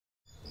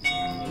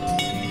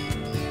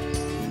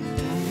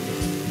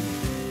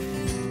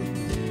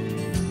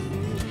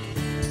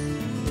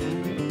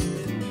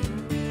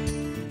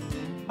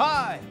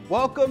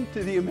Welcome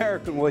to the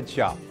American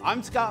Woodshop.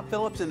 I'm Scott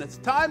Phillips, and it's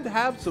time to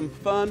have some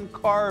fun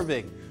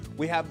carving.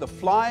 We have the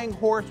flying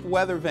horse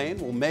weather vane.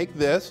 We'll make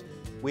this.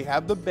 We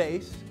have the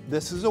base.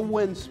 This is a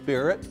wind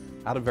spirit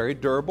out of very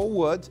durable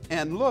woods.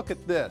 And look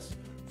at this.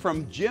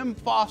 From Jim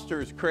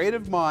Foster's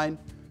creative mind,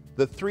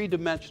 the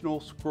three-dimensional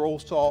scroll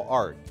saw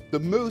art. The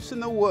moose in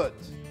the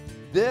woods.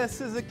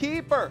 This is a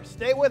keeper.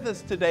 Stay with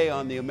us today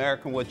on the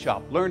American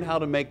Woodshop. Learn how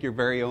to make your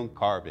very own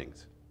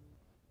carvings.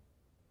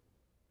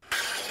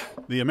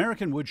 The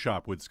American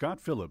Woodshop with Scott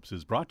Phillips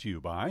is brought to you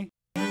by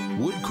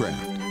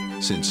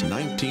Woodcraft, since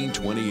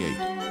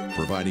 1928,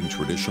 providing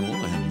traditional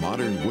and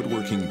modern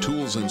woodworking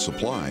tools and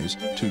supplies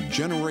to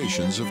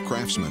generations of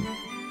craftsmen.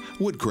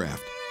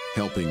 Woodcraft,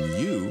 helping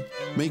you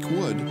make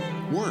wood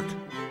work.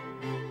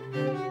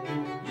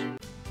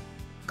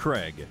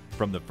 Craig,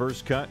 from the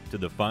first cut to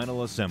the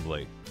final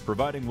assembly,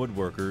 providing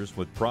woodworkers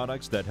with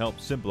products that help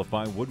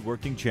simplify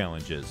woodworking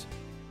challenges.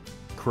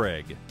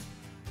 Craig.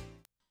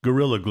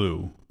 Gorilla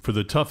Glue, for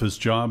the toughest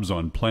jobs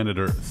on planet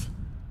Earth.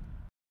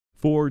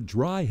 For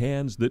dry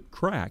hands that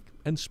crack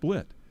and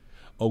split,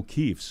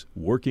 O'Keeffe's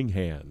Working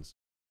Hands.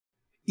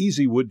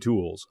 Easy Wood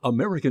Tools,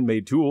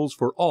 American-made tools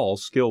for all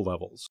skill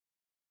levels.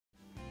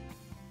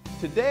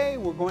 Today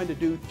we're going to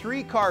do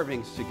three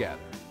carvings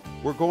together.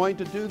 We're going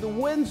to do the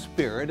wind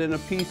spirit in a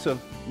piece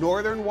of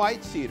northern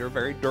white cedar,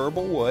 very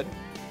durable wood.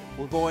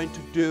 We're going to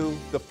do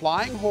the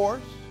flying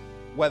horse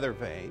weather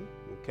vane,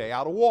 okay,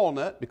 out of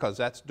walnut because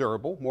that's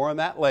durable. More on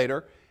that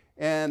later.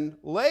 And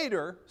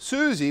later,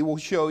 Suzy will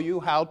show you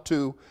how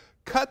to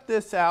cut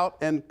this out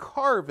and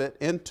carve it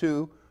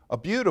into a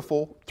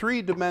beautiful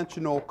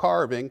three-dimensional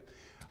carving.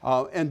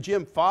 And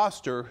Jim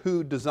Foster,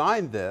 who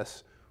designed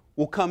this,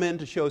 will come in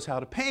to show us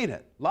how to paint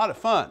it. A lot of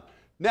fun.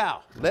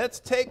 Now, let's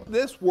take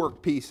this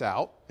work piece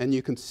out, and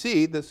you can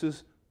see this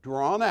is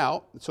drawn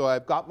out. So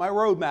I've got my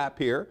roadmap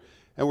here,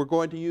 and we're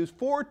going to use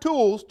 4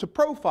 tools to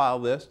profile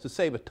this to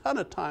save a ton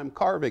of time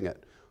carving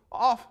it.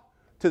 Off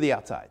to the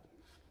outside.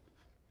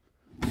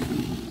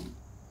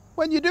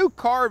 When you do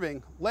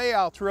carving,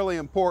 layout's really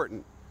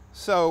important.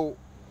 So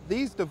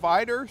these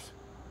dividers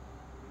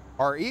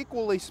are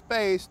equally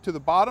spaced to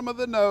the bottom of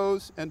the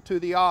nose and to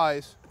the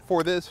eyes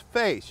for this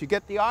face. You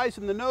get the eyes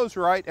and the nose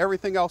right,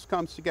 everything else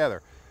comes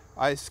together.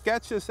 I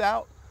sketch this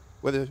out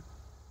with a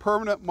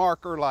permanent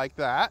marker like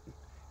that,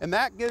 and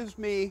that gives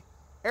me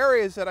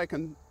areas that I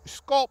can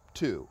sculpt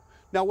to.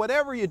 Now,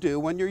 whatever you do,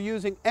 when you're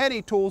using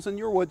any tools in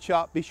your wood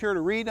shop, be sure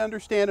to read,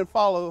 understand, and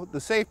follow the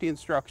safety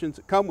instructions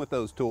that come with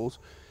those tools.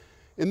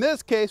 In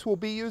this case, we'll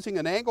be using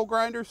an angle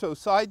grinder, so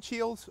side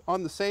shields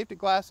on the safety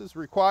glasses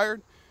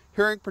required,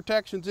 hearing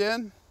protections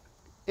in,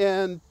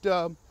 and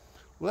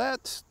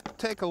let's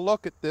take a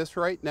look at this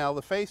right now.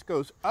 The face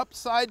goes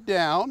upside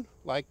down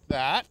like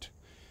that.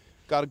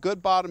 Got a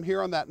good bottom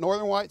here on that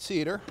northern white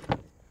cedar,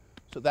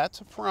 so that's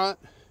the front.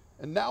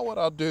 And now what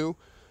I'll do,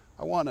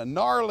 I want a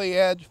gnarly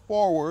edge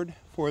forward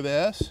for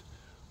this.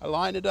 I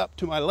line it up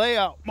to my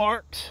layout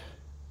marks.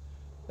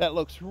 That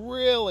looks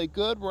really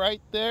good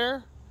right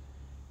there.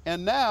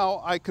 And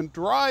now I can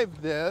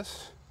drive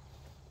this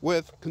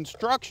with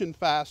construction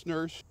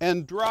fasteners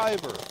and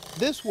driver.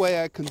 This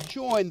way I can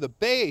join the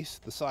base,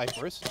 the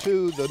cypress,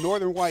 to the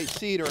northern white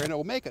cedar, and it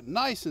will make it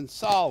nice and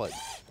solid.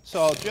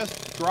 So I'll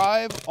just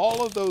drive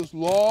all of those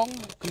long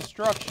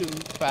construction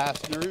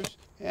fasteners,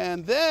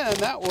 and then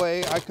that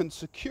way I can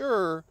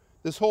secure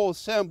this whole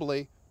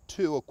assembly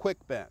to a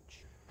quick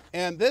bench.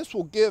 And this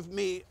will give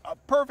me a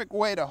perfect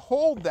way to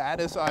hold that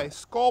as I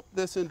sculpt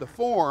this into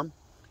form.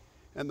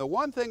 And the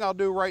one thing I'll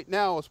do right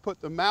now is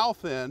put the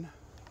mouth in.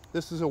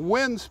 This is a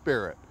wind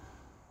spirit.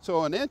 So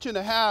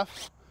 1.5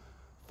 inch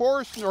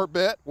Forstner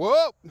bit.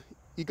 Whoa!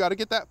 You got to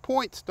get that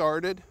point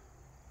started.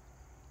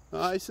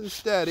 Nice and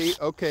steady.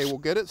 Okay, we'll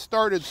get it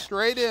started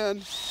straight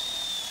in.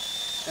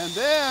 And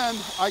then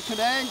I can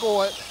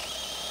angle it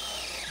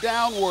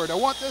downward. I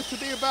want this to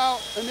be about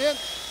 1.5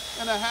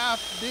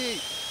 inches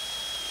deep.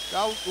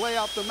 I'll lay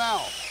out the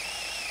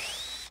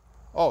mouth.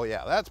 Oh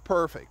yeah, that's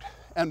perfect.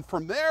 And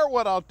from there,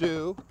 what I'll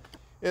do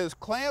is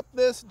clamp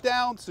this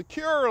down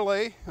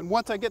securely, and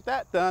once I get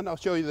that done, I'll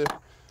show you the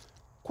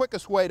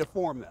quickest way to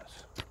form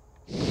this.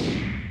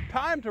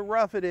 Time to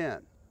rough it in.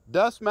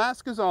 Dust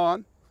mask is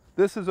on.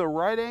 This is a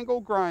right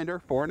angle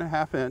grinder,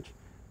 4.5 inch.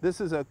 This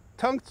is a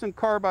tungsten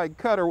carbide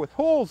cutter with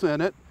holes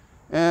in it,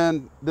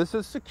 and this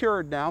is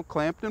secured now,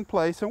 clamped in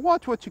place, and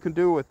watch what you can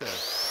do with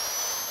this.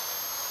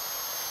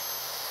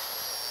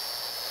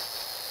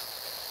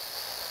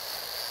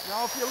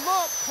 Now if you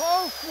look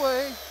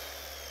closely,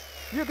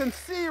 you can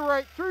see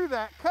right through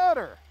that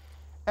cutter,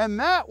 and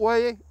that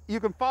way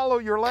you can follow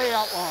your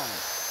layout line.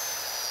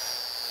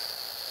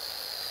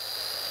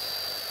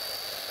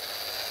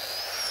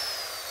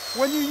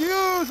 When you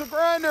use a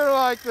grinder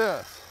like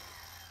this,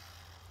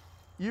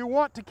 you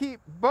want to keep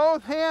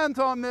both hands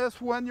on this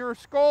when you're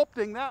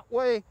sculpting. That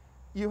way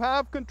you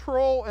have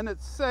control and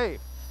it's safe.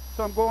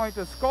 So I'm going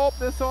to sculpt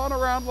this on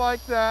around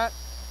like that,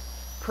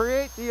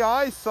 create the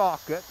eye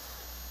socket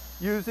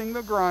using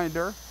the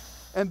grinder,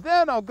 and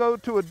then I'll go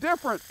to a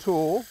different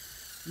tool,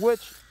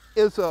 which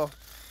is a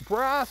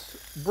brass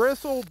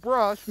bristle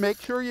brush, make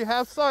sure you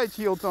have side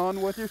shields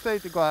on with your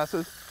safety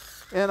glasses,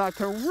 and I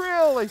can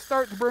really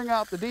start to bring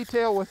out the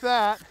detail with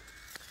that.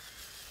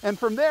 And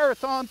from there,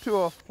 it's on to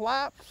a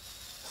flat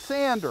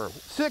sander,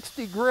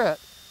 60 grit,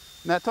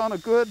 and that's on a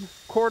good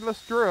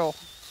cordless drill.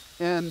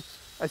 And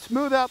I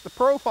smooth out the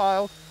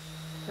profiles,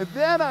 and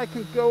then I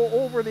can go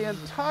over the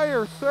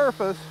entire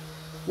surface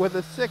with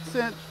a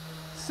 6-inch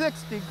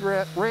 60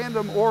 grit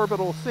random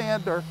orbital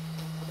sander,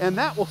 and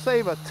that will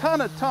save a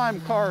ton of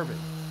time carving.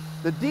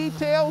 The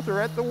details are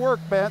at the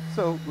workbench,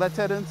 so let's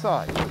head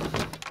inside.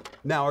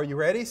 Now, are you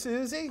ready,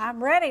 Suzy?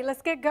 I'm ready.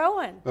 Let's get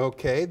going.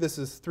 Okay, this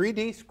is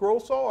 3D scroll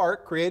saw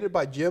art created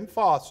by Jim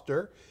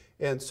Foster,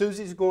 and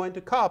Suzy's going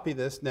to copy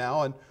this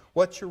now. And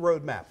what's your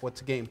roadmap? What's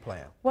the game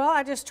plan? Well,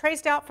 I just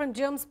traced out from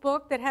Jim's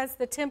book that has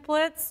the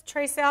templates.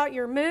 Trace out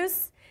your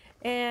moose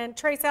and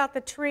trace out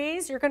the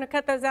trees. You're going to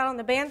cut those out on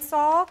the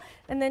bandsaw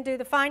and then do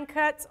the fine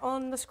cuts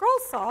on the scroll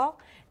saw.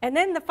 And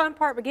then the fun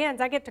part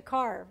begins. I get to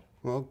carve.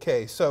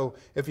 Okay, so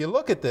if you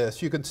look at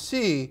this, you can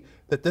see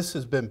that this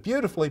has been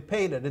beautifully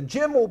painted, and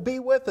Jim will be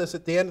with us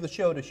at the end of the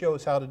show to show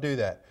us how to do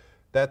that.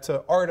 That's an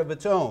art of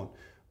its own.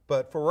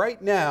 But for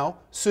right now,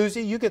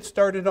 Suzy, you get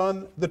started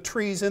on the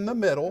trees in the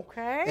middle,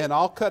 okay, and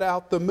I'll cut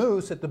out the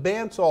moose at the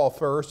bandsaw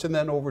first and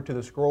then over to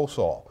the scroll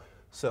saw.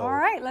 So, all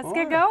right, let's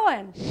get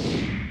going.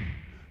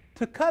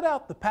 To cut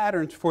out the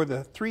patterns for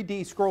the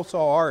 3D scroll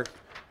saw art,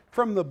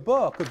 from the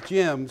book of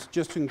Jim's,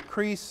 just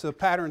increase the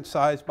pattern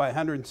size by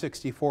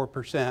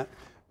 164%.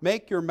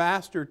 Make your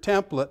master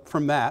template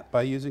from that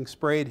by using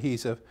spray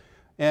adhesive,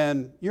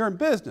 and you're in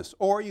business.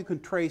 Or you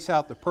can trace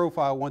out the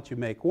profile once you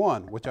make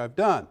one, which I've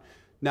done.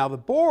 Now the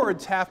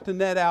boards have to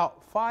net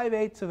out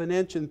 5/8 of an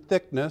inch in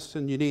thickness,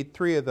 and you need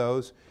 3 of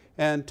those.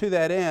 And to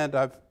that end,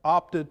 I've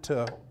opted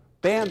to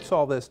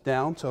bandsaw this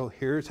down, so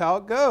here's how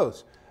it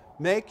goes.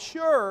 Make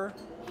sure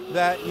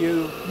that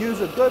you use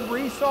a good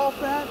resaw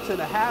fence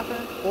and a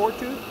 1/2-inch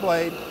 4-tooth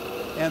blade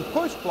and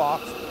push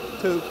blocks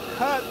to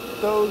cut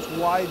those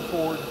wide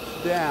boards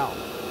down.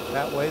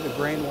 That way the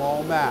grain will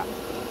all match.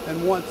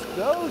 And once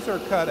those are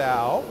cut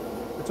out,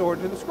 it's over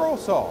to the scroll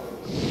saw.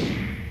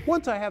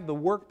 Once I have the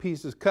work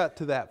pieces cut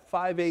to that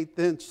 5/8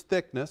 inch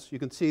thickness, you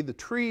can see the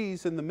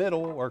trees in the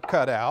middle are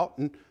cut out,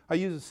 and I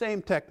use the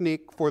same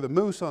technique for the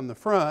moose on the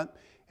front,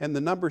 and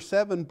the number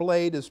 7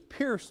 blade is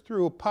pierced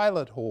through a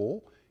pilot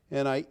hole,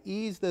 and I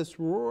ease this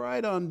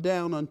right on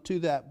down onto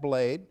that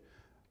blade,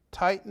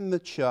 tighten the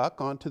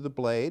chuck onto the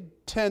blade,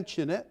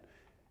 tension it,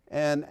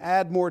 and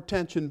add more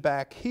tension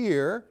back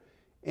here,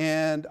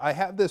 and I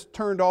have this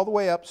turned all the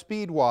way up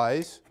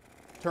speed-wise.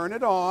 Turn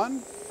it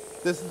on.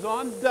 This is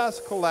on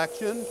dust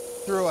collection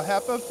through a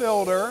HEPA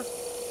filter,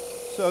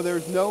 so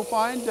there's no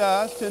fine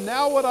dust. And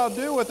now what I'll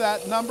do with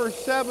that number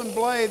 7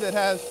 blade that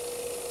has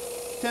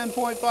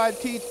 10.5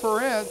 teeth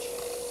per inch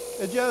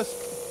is just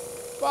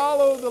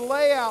follow the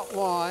layout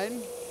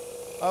line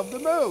of the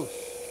moose.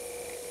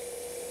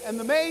 And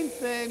the main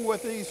thing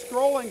with these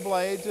scrolling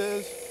blades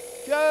is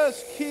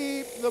just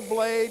keep the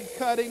blade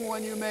cutting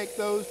when you make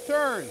those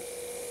turns.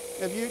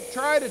 If you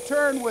try to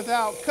turn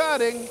without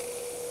cutting,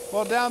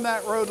 well, down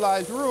that road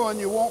lies ruin.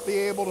 You won't be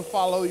able to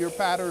follow your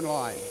pattern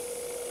line.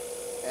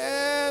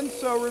 And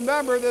so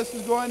remember, this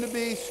is going to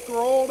be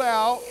scrolled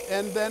out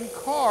and then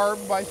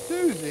carved by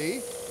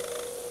Suzy.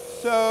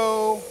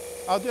 So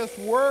I'll just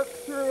work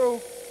through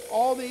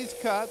all these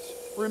cuts,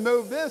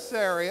 remove this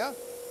area,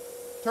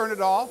 turn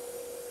it off,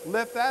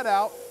 lift that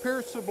out,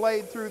 pierce the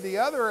blade through the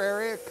other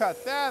area,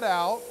 cut that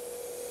out.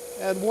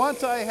 And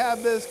once I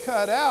have this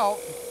cut out,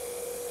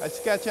 I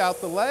sketch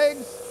out the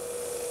legs,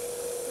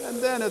 and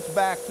then it's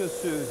back to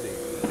Suzy.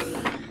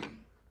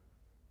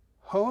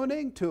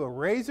 Honing to a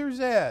razor's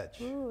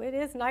edge. Ooh, it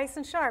is nice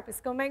and sharp. It's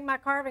going to make my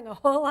carving a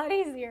whole lot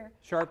easier.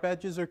 Sharp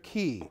edges are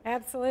key.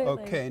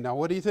 Absolutely. Okay, now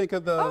what do you think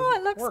of the Oh,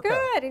 it looks workout?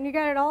 good. And you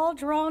got it all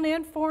drawn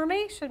in for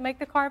me. Should make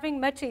the carving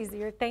much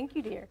easier. Thank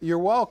you, dear. You're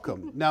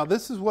welcome. Now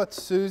this is what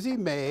Suzy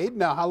made.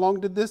 Now how long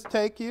did this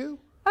take you?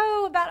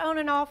 Oh, about on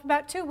and off,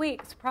 about 2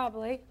 weeks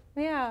probably.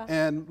 Yeah.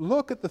 And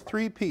look at the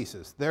 3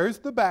 pieces. There's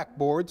the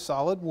backboard,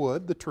 solid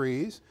wood, the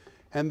trees,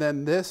 and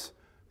then this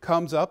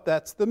comes up,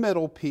 that's the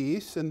middle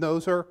piece, and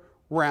those are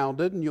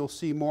rounded, and you'll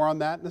see more on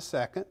that in a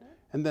second.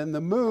 And then the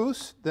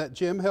moose that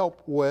Jim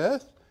helped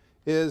with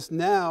is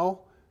now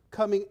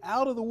coming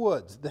out of the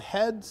woods. The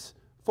head's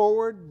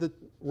forward, the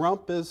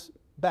rump is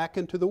back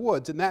into the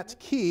woods, and that's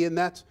key, and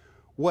that's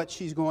what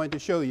she's going to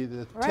show you,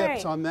 the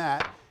tips on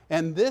that.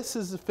 And this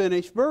is the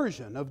finished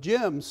version of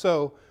Jim's.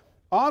 So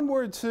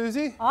onward,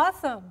 Suzy.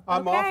 Awesome.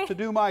 I'm off to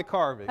do my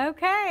carving.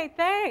 Okay,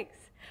 thanks.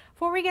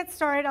 Before we get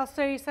started, I'll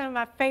show you some of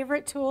my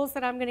favorite tools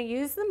that I'm going to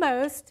use the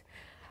most.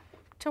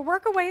 To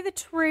work away the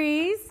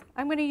trees,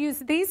 I'm going to use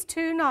these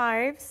 2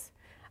 knives.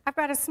 I've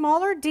got a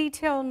smaller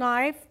detail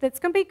knife that's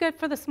going to be good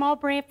for the small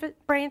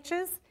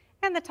branches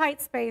and the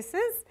tight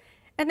spaces.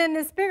 And then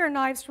this bigger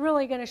knife's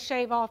really going to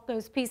shave off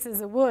those pieces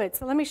of wood.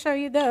 So let me show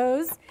you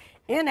those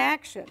in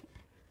action.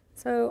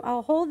 So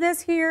I'll hold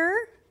this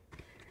here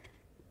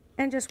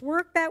and just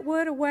work that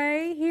wood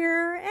away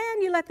here,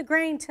 and you let the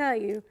grain tell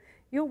you.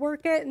 You'll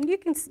work it, and you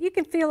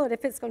can feel it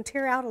if it's going to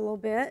tear out a little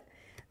bit.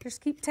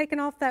 Just keep taking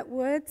off that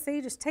wood.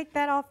 See, just take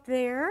that off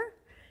there.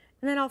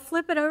 And then I'll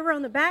flip it over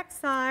on the back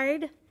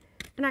side,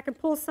 and I can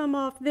pull some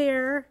off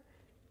there.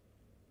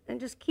 And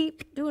just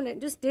keep doing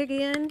it. Just dig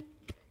in.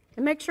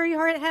 And make sure you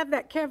have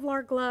that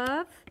Kevlar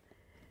glove.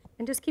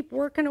 And just keep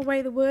working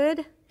away the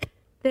wood.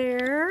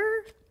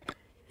 There.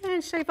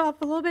 And shave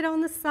off a little bit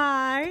on the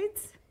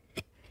sides.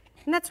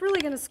 And that's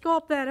really going to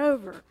sculpt that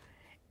over.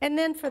 And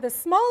then for the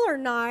smaller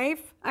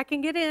knife, I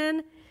can get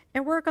in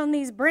and work on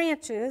these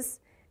branches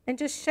and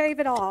just shave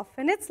it off.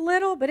 And it's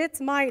little, but it's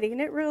mighty. And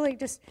it really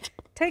just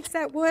takes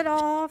that wood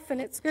off,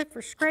 and it's good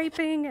for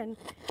scraping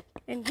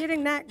and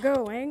getting that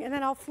going. And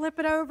then I'll flip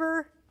it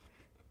over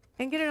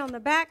and get it on the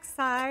back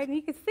side, and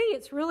you can see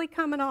it's really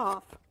coming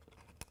off.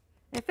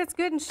 If it's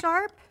good and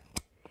sharp,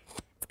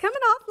 it's coming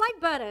off like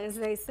butter, as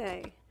they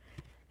say.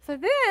 So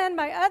then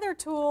my other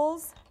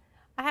tools,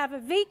 I have a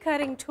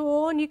V-cutting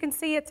tool, and you can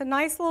see it's a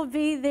nice little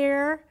V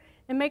there,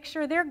 and make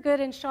sure they're good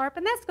and sharp,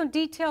 and that's going to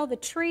detail the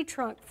tree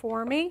trunk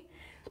for me.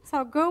 So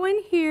I'll go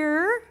in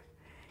here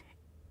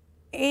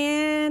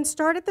and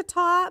start at the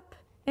top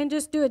and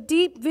just do a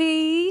deep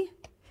V,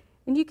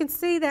 and you can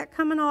see that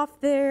coming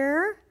off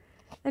there.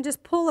 And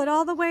just pull it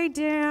all the way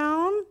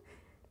down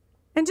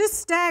and just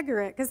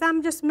stagger it, because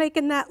I'm just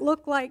making that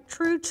look like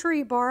true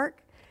tree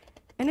bark,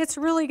 and it's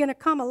really going to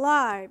come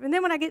alive. And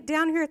then when I get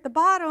down here at the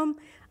bottom,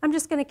 I'm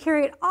just going to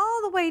carry it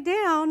all the way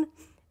down,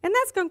 and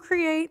that's going to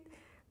create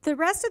the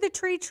rest of the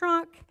tree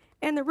trunk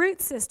and the root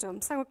system.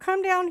 So I'm going to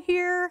come down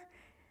here,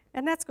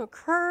 and that's going to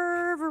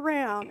curve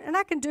around. And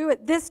I can do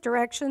it this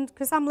direction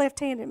because I'm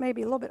left-handed. It may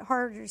be a little bit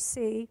harder to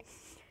see.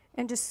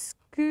 And just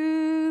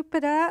scoop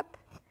it up.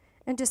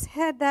 And just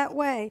head that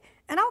way.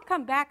 And I'll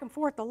come back and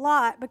forth a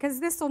lot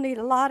because this will need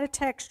a lot of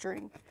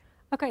texturing.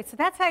 Okay, so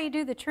that's how you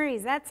do the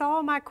trees. That's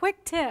all my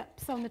quick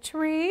tips on the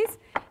trees.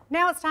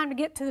 Now it's time to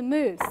get to the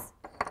moose.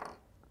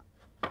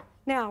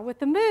 Now with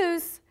the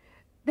moose,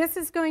 this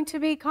is going to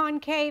be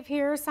concave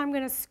here, so I'm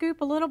going to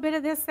scoop a little bit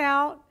of this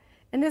out,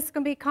 and this is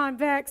going to be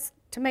convex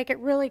to make it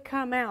really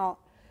come out.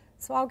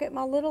 So I'll get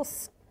my little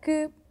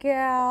scoop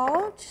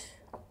gouge.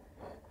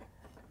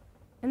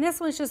 And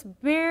this one's just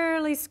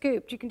barely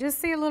scooped. You can just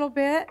see a little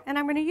bit. And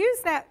I'm going to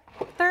use that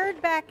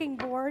third backing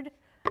board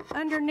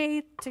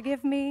underneath to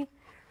give me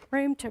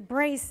room to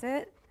brace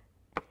it.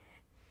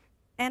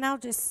 And I'll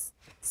just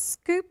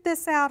scoop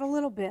this out a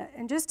little bit.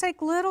 And just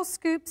take little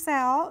scoops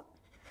out,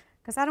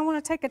 because I don't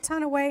want to take a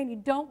ton away, and you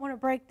don't want to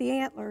break the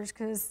antlers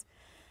because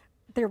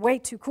they're way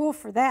too cool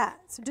for that.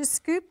 So just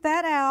scoop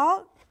that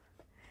out.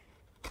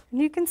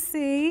 And you can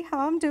see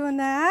how I'm doing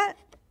that.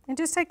 And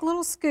just take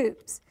little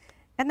scoops.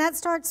 And that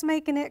starts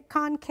making it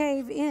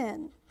concave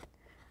in,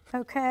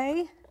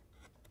 okay?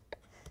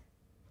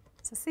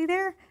 So see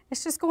there?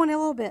 It's just going a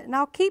little bit. And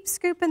I'll keep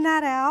scooping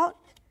that out.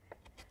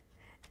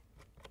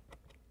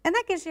 And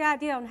that gives you an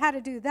idea on how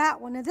to do that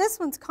one. Now this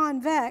one's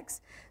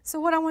convex, so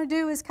what I want to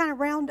do is kind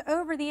of round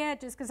over the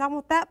edges, because I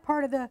want that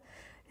part of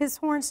his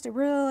horns to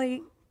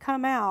really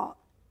come out.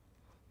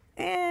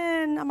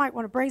 And I might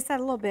want to brace that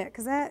a little bit,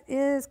 because that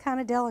is kind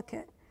of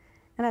delicate.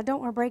 And I don't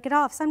want to break it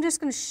off. So I'm just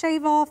going to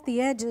shave off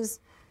the edges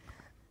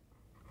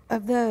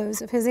of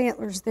his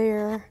antlers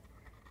there,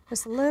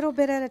 just a little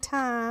bit at a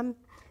time,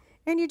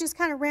 and you just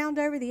kind of round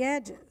over the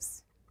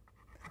edges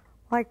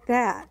like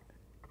that,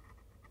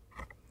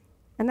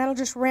 and that'll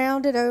just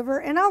round it over.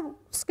 And I'll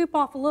scoop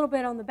off a little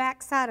bit on the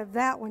back side of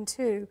that one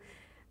too,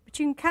 but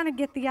you can kind of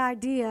get the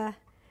idea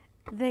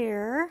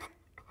there.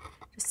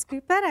 Just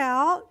scoop that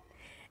out.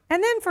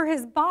 And then for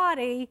his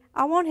body,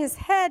 I want his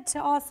head to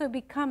also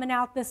be coming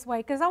out this way,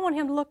 because I want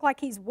him to look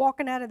like he's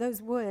walking out of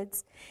those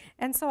woods.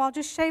 And so I'll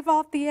just shave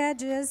off the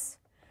edges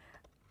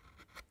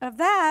of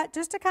that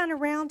just to kind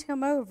of round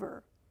him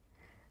over.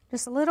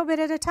 Just a little bit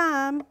at a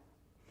time.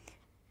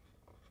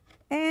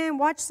 And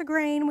watch the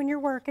grain when you're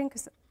working,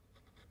 because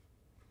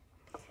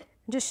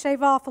just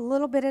shave off a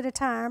little bit at a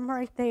time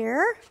right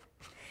there.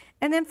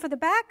 And then for the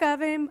back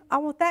of him, I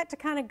want that to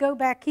kind of go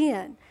back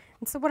in.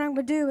 And so what I'm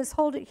going to do is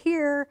hold it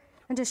here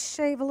and just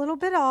shave a little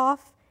bit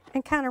off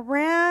and kind of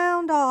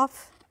round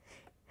off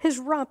his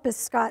rump, as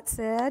Scott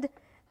said,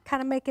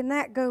 kind of making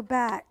that go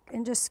back,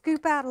 and just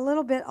scoop out a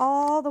little bit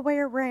all the way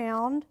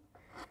around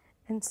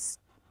and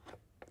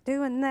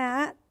doing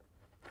that.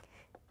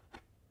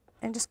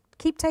 And just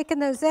keep taking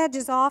those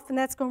edges off, and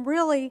that's going to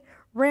really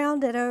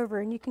round it over.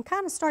 And you can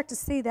kind of start to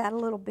see that a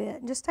little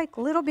bit. And just take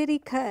little bitty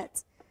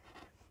cuts.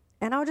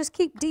 And I'll just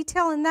keep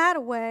detailing that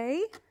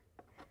away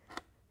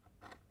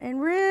and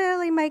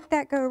really make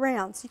that go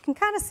around. So you can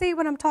kind of see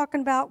what I'm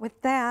talking about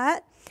with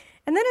that.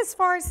 And then as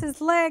far as his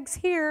legs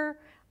here,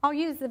 I'll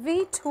use the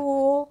V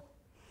tool,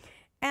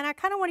 and I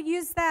kind of want to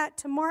use that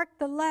to mark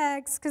the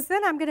legs, because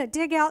then I'm going to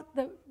dig out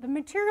the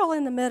material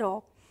in the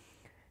middle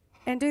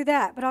and do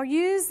that. But I'll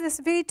use this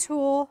V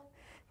tool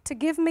to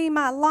give me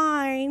my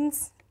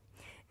lines,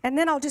 and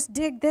then I'll just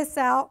dig this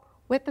out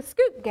with the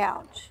scoop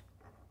gouge.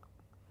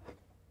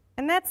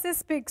 And that's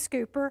this big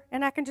scooper,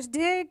 and I can just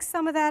dig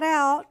some of that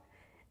out.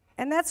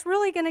 And that's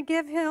really going to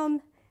give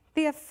him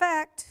the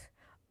effect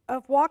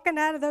of walking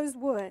out of those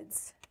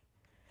woods.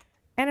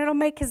 And it'll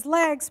make his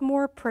legs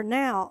more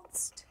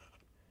pronounced.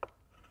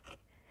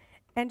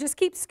 And just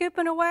keep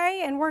scooping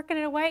away and working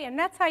it away, and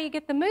that's how you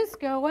get the moose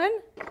going.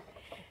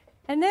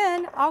 And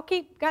then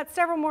got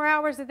several more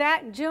hours of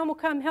that, and Jim will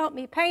come help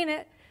me paint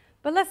it.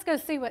 But let's go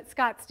see what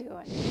Scott's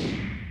doing.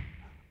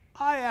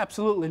 I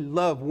absolutely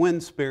love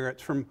wind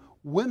spirits from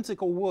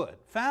Whimsical Wood.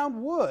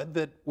 Found wood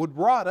that would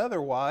rot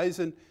otherwise,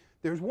 and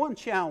there's one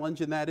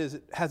challenge, and that is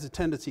it has a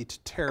tendency to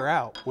tear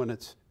out when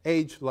it's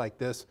aged like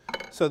this.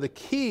 So the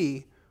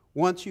key,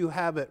 once you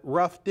have it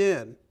roughed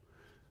in,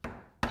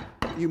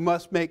 you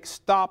must make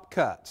stop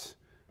cuts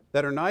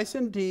that are nice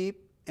and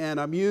deep, and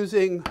I'm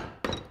using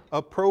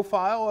a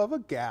profile of a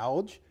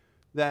gouge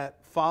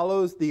that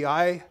follows the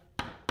eye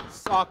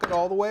socket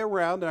all the way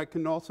around, and I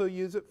can also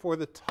use it for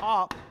the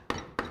top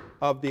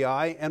of the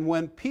eye. And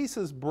when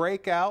pieces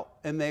break out,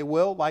 and they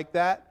will like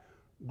that,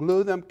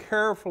 glue them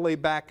carefully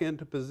back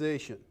into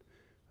position.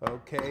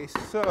 Okay,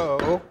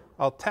 so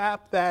I'll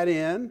tap that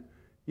in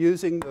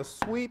using the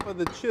sweep of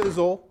the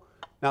chisel.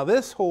 Now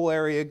this whole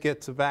area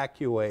gets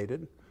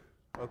evacuated.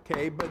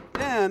 Okay, but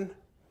then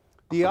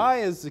the eye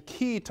is the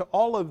key to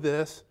all of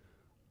this.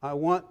 I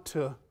want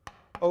to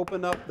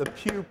open up the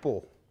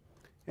pupil.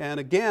 And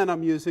again,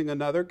 I'm using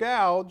another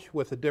gouge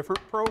with a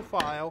different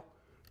profile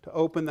to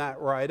open that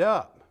right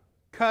up,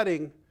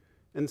 cutting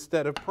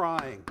instead of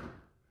prying.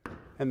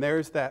 And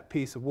there's that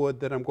piece of wood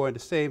that I'm going to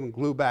save and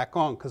glue back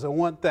on, because I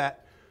want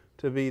that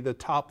to be the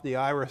top of the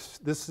iris.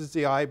 This is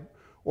the eye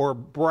or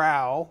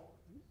brow,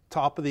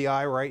 top of the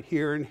eye right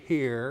here and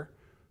here.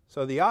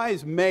 So the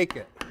eyes make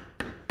it.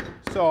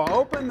 So I'll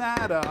open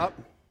that up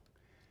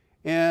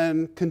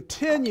and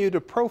continue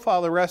to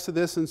profile the rest of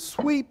this and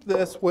sweep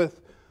this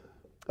with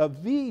a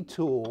V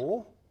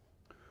tool,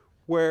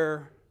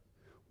 where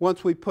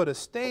once we put a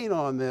stain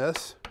on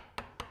this,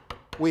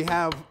 we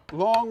have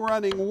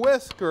long-running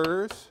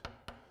whiskers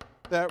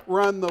that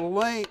run the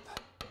length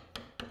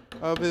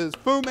of his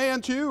Fu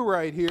Manchu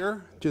right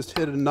here. Just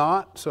hit a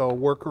knot, so I'll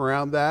work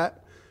around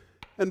that.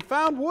 And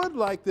found wood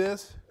like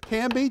this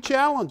can be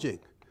challenging.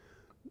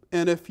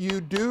 And if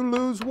you do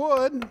lose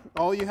wood,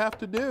 all you have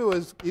to do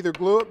is either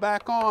glue it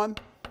back on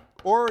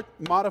or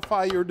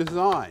modify your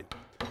design.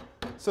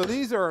 So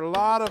these are a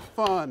lot of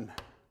fun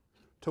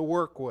to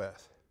work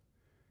with.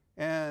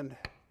 And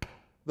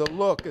the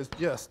look is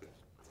just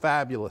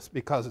fabulous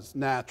because it's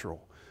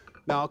natural.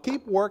 Now I'll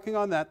keep working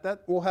on that.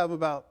 That will have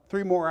about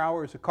 3 more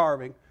hours of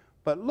carving.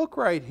 But look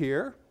right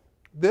here.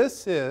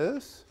 This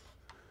is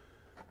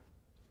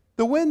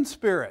the wind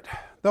spirit,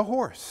 the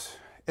horse.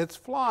 It's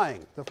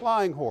flying, the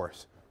flying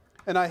horse.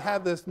 And I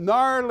have this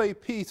gnarly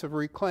piece of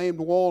reclaimed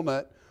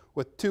walnut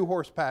with 2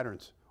 horse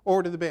patterns.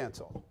 Over to the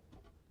bandsaw.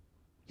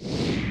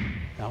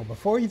 Now,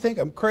 before you think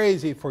I'm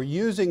crazy for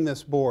using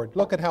this board,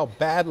 look at how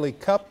badly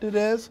cupped it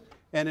is,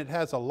 and it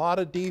has a lot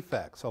of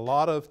defects, a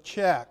lot of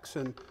checks.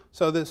 And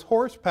so this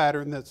horse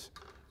pattern that's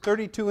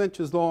 32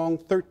 inches long,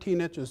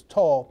 13 inches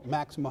tall,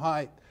 maximum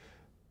height,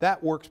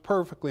 that works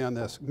perfectly on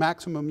this.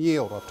 Maximum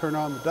yield. I'll turn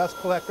on the dust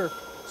collector,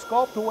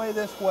 sculpt away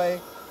this way,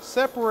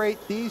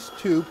 separate these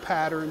 2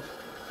 patterns,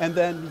 and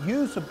then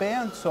use a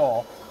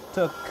bandsaw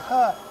to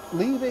cut,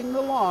 leaving the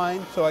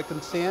line so I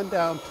can sand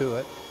down to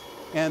it.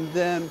 And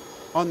then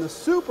on the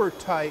super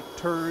tight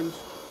turns,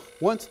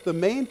 once the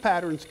main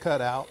pattern's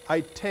cut out, I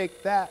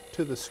take that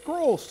to the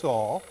scroll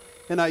saw,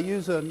 and I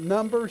use a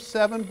number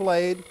 7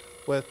 blade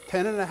with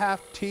 10.5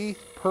 teeth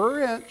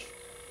per inch,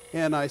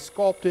 and I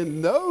sculpt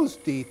in those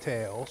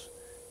details.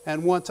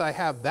 And once I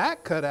have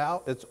that cut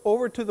out, it's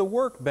over to the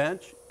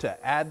workbench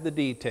to add the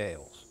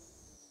details.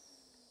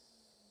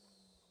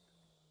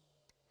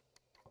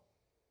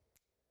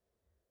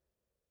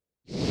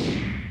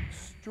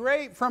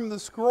 Straight from the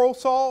scroll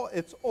saw,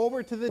 it's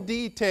over to the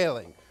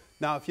detailing.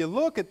 Now, if you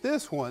look at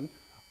this one,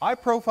 I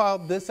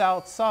profiled this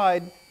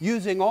outside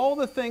using all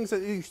the things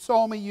that you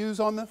saw me use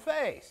on the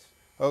face.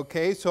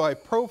 Okay, so I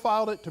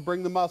profiled it to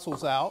bring the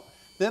muscles out.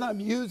 Then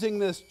I'm using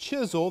this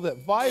chisel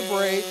that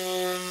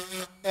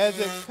vibrates as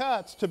it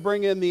cuts to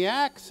bring in the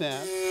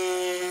accent.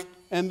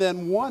 And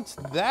then once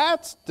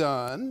that's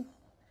done,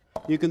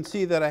 you can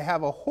see that I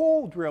have a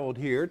hole drilled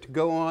here to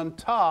go on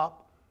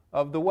top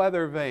of the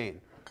weather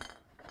vane.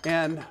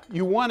 And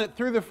you want it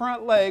through the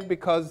front leg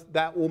because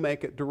that will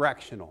make it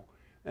directional.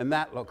 And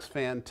that looks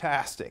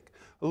fantastic.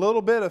 A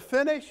little bit of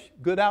finish,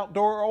 good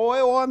outdoor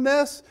oil on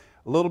this,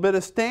 a little bit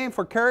of stain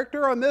for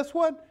character on this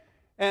one,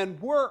 and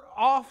we're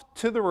off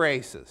to the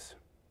races.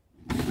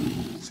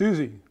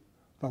 Suzy,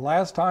 the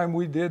last time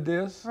we did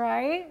this,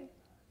 Right?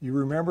 you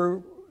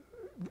remember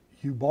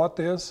you bought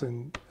this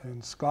and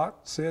Scott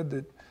said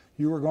that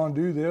you were going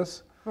to do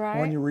this Right.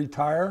 when you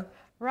retire.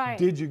 Right.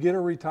 Did you get a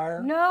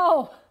retire?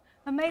 No.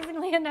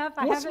 Amazingly enough,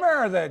 I What's the haven't.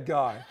 matter with that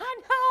guy? I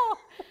know.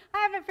 I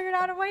haven't figured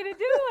out a way to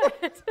do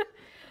it.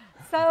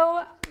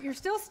 So you're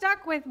still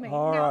stuck with me.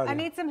 All Now, I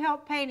righty. need some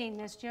help painting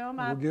this, Jim.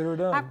 We'll get her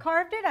done. I've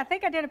carved it. I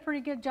think I did a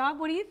pretty good job.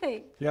 What do you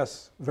think?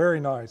 Yes, very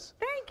nice.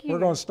 Thank you. We're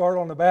going to start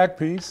on the back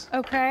piece,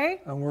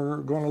 Okay. and we're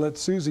going to let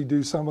Suzy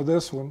do some of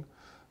this one.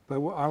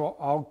 But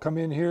I'll come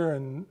in here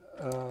and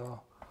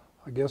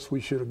I guess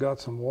we should have got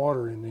some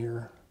water in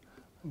here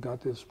and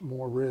got this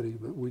more ready,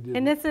 but we didn't.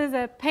 And this is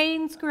a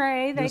Payne's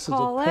Gray, they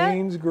call it. This is a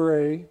Payne's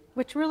Gray.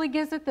 Which really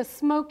gives it the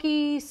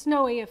smoky,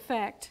 snowy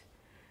effect.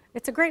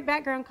 It's a great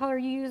background color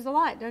you use a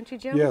lot, don't you,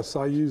 Jim? Yes,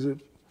 I use it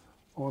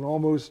on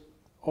almost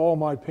all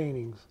my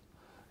paintings.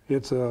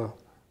 It's a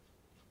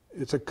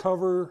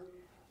cover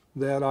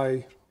that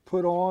I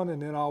put on,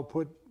 and then I'll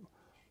put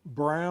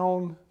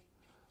brown,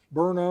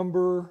 burnt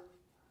umber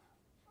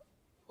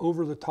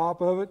over the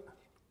top of it.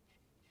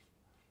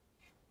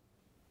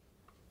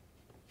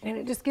 And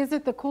it just gives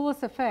it the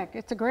coolest effect.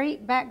 It's a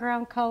great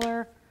background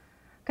color.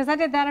 Because I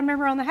did that, I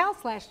remember, on the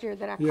house last year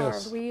that I Yes.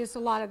 carved. We used a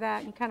lot of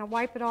that and kind of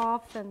wipe it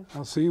off. And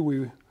Now see,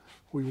 we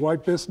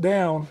wipe this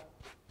down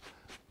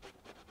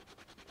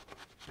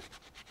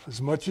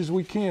as much as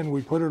we can.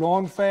 We put it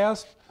on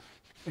fast,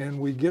 and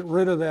we get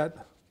rid of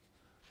that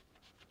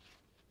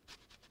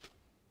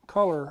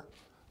color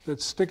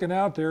that's sticking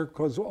out there,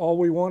 because all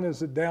we want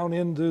is it down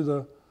into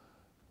the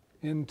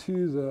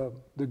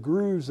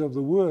grooves of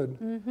the wood.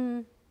 mm-hmm.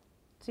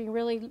 So you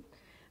really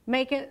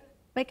make it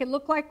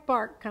look like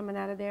bark coming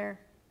out of there.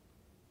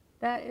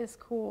 That is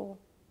cool.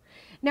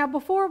 Now,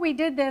 before we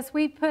did this,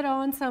 we put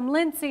on some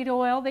linseed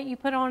oil that you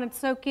put on and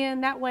soak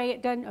in. That way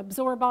it doesn't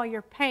absorb all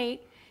your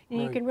paint, and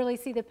you Right. can really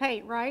see the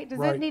paint, right? Does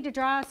Right. it need to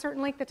dry a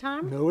certain length of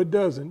time? No, it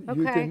doesn't.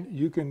 Okay.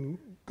 You can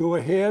go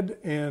ahead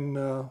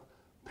and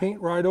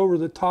paint right over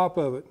the top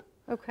of it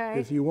Okay.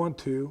 if you want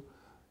to.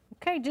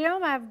 Okay,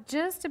 Jim, I've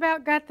just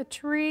about got the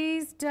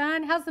trees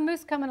done. How's the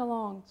moose coming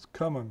along? It's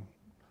coming.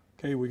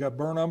 Okay, we got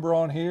burnt umber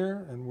on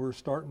here, and we're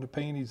starting to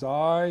paint his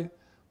eye.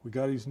 We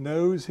got his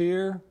nose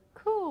here.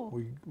 Cool.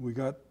 We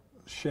got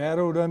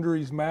shadowed under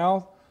his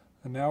mouth,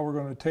 and now we're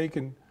going to take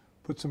and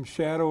put some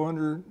shadow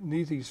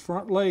underneath his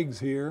front legs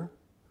here.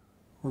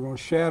 We're going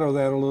to shadow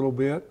that a little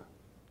bit.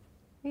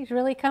 He's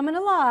really coming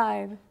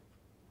alive.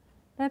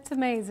 That's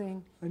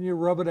amazing. And you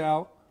rub it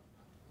out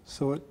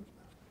so it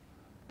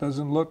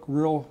doesn't look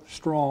real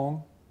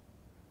strong.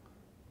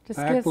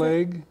 Back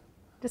leg.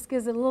 Just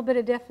gives it a little bit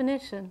of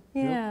definition.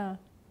 Yeah.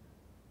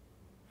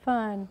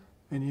 Fun.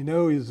 And you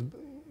know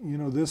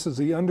this is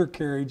the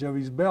undercarriage of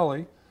his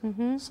belly.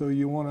 Mm-hmm. So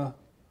you want to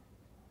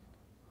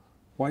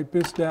wipe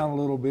this down a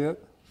little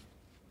bit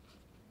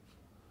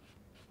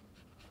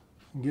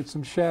and get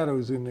some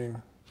shadows in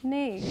there.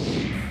 Neat.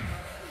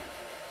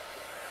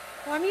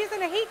 Well, I'm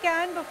using a heat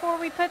gun before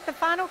we put the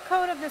final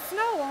coat of the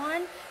snow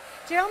on.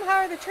 Jim, how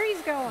are the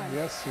trees going?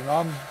 Yes, and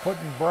I'm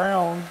putting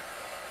brown,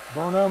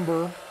 burnt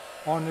umber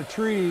on the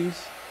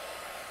trees,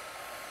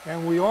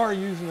 and we are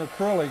using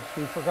acrylics.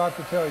 We forgot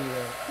to tell you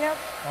that. Yep.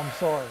 I'm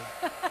sorry.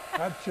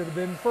 That should have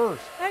been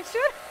first. That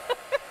should.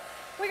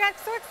 We got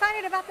so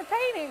excited about the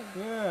painting.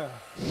 Yeah.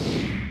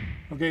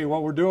 Okay,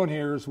 what we're doing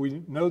here is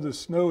we know the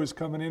snow is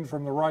coming in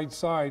from the right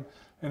side,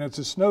 and it's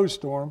a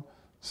snowstorm,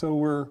 so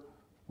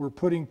we're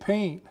putting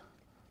paint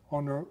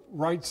on the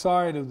right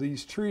side of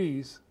these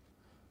trees.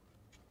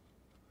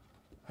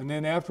 And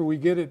then after we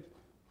get it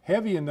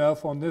heavy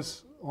enough on the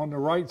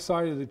right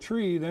side of the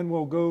tree, then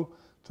we'll go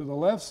to the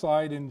left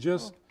side and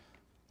just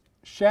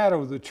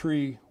shadow the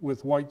tree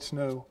with white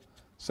snow.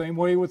 Same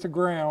way with the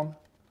ground.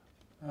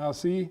 Now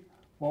see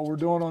what we're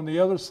doing on the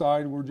other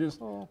side, we're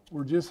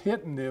just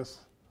hitting this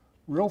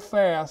real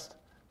fast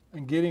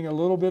and getting a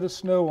little bit of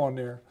snow on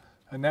there,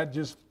 and that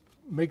just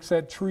makes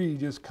that tree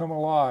just come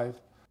alive.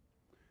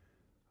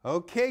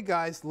 Okay,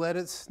 guys, let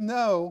it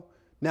snow.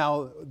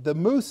 Now, the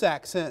moose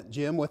accent,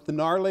 Jim, with the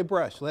gnarly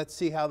brush. Let's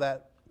see how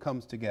that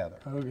comes together.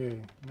 Okay,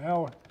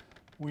 now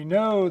we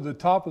know the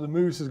top of the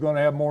moose is going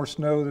to have more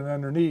snow than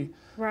underneath.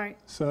 Right.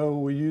 So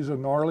we use a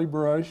gnarly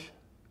brush,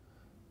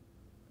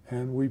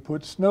 and we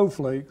put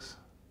snowflakes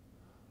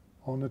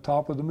on the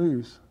top of the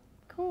moose.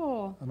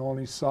 Cool. And on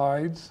his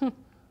sides.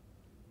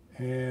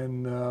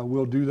 And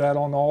we'll do that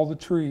on all the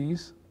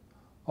trees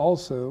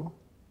also.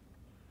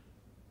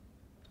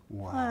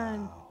 Wow.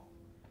 Fun.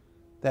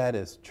 That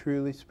is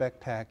truly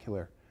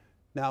spectacular.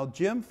 Now,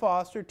 Jim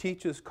Foster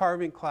teaches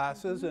carving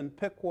classes in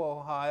Piqua,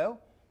 Ohio,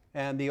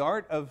 and the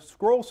art of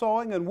scroll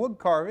sawing and wood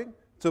carving.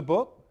 It's a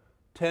book,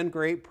 10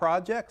 great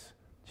projects,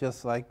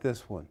 just like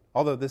this one.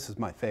 Although this is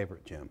my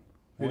favorite, Jim.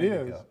 It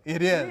is.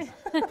 It is.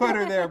 Put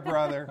her there,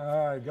 brother.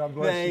 All right, God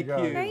bless you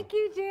guys. Thank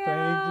you, Jim.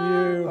 Thank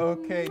you.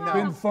 Okay, It's now.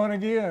 been fun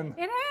again.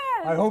 It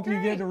is. I hope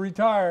you get to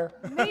retire.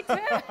 Me too.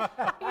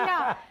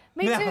 Yeah,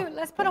 me too.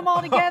 Let's put them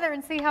all together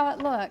and see how it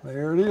looks.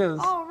 There it is.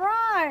 All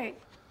right.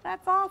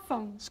 That's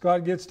awesome.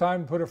 Scott gets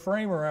time to put a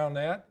frame around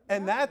that.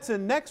 And that's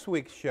in next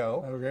week's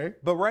show. Okay.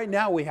 But right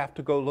now we have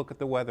to go look at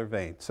the weather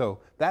vane. So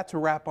that's a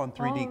wrap on 3D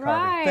All carving.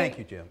 right. Thank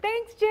you, Jim.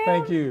 Thanks, Jim.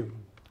 Thank you.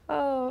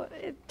 Oh,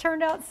 it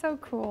turned out so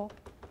cool.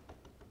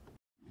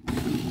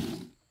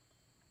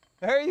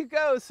 There you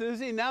go,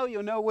 Susie. Now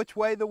you'll know which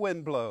way the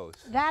wind blows.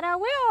 That I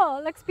will.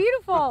 It looks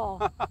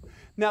beautiful.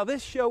 Now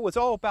this show was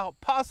all about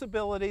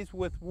possibilities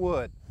with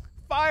wood.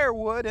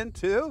 Firewood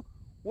into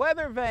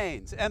weather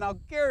vanes. And I'll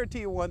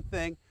guarantee you one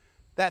thing,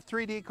 that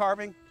 3D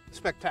carving,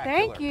 spectacular.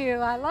 Thank you.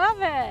 I love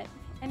it.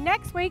 And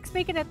next week,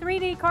 speaking of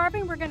 3D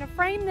carving, we're going to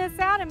frame this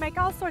out and make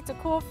all sorts of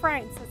cool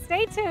frames. So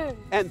stay tuned.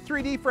 And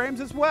 3D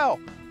frames as well.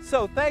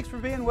 So thanks for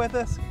being with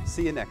us.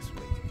 See you next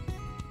week.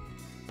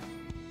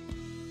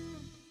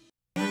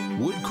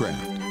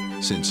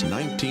 Woodcraft, since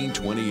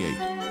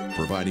 1928,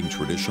 providing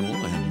traditional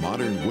and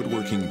modern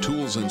woodworking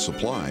tools and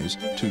supplies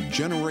to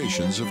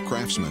generations of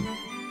craftsmen.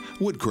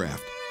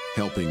 Woodcraft,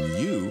 helping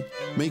you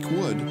make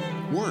wood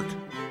work.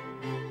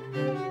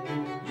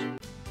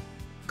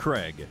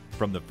 Craig,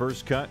 from the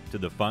first cut to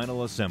the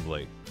final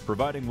assembly,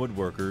 providing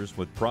woodworkers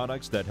with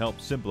products that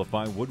help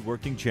simplify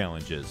woodworking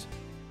challenges.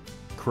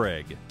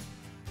 Craig.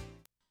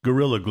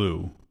 Gorilla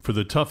Glue, for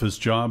the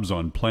toughest jobs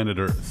on planet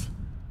Earth.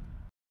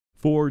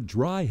 For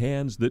dry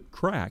hands that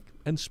crack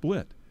and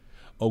split.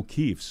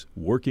 O'Keeffe's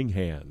Working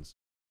Hands.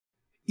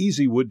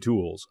 Easy Wood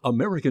Tools,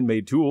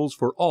 American-made tools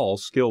for all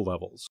skill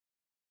levels.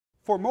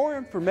 For more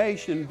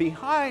information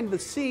behind the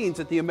scenes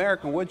at the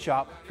American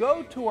Woodshop,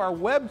 go to our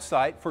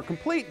website for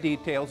complete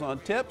details on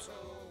tips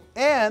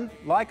and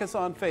like us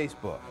on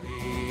Facebook.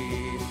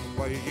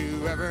 Was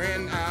you ever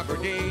in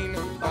Aberdeen?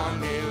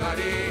 Bonnie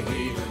laddie,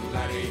 heathen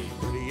laddie,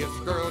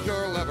 prettiest girls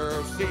you'll ever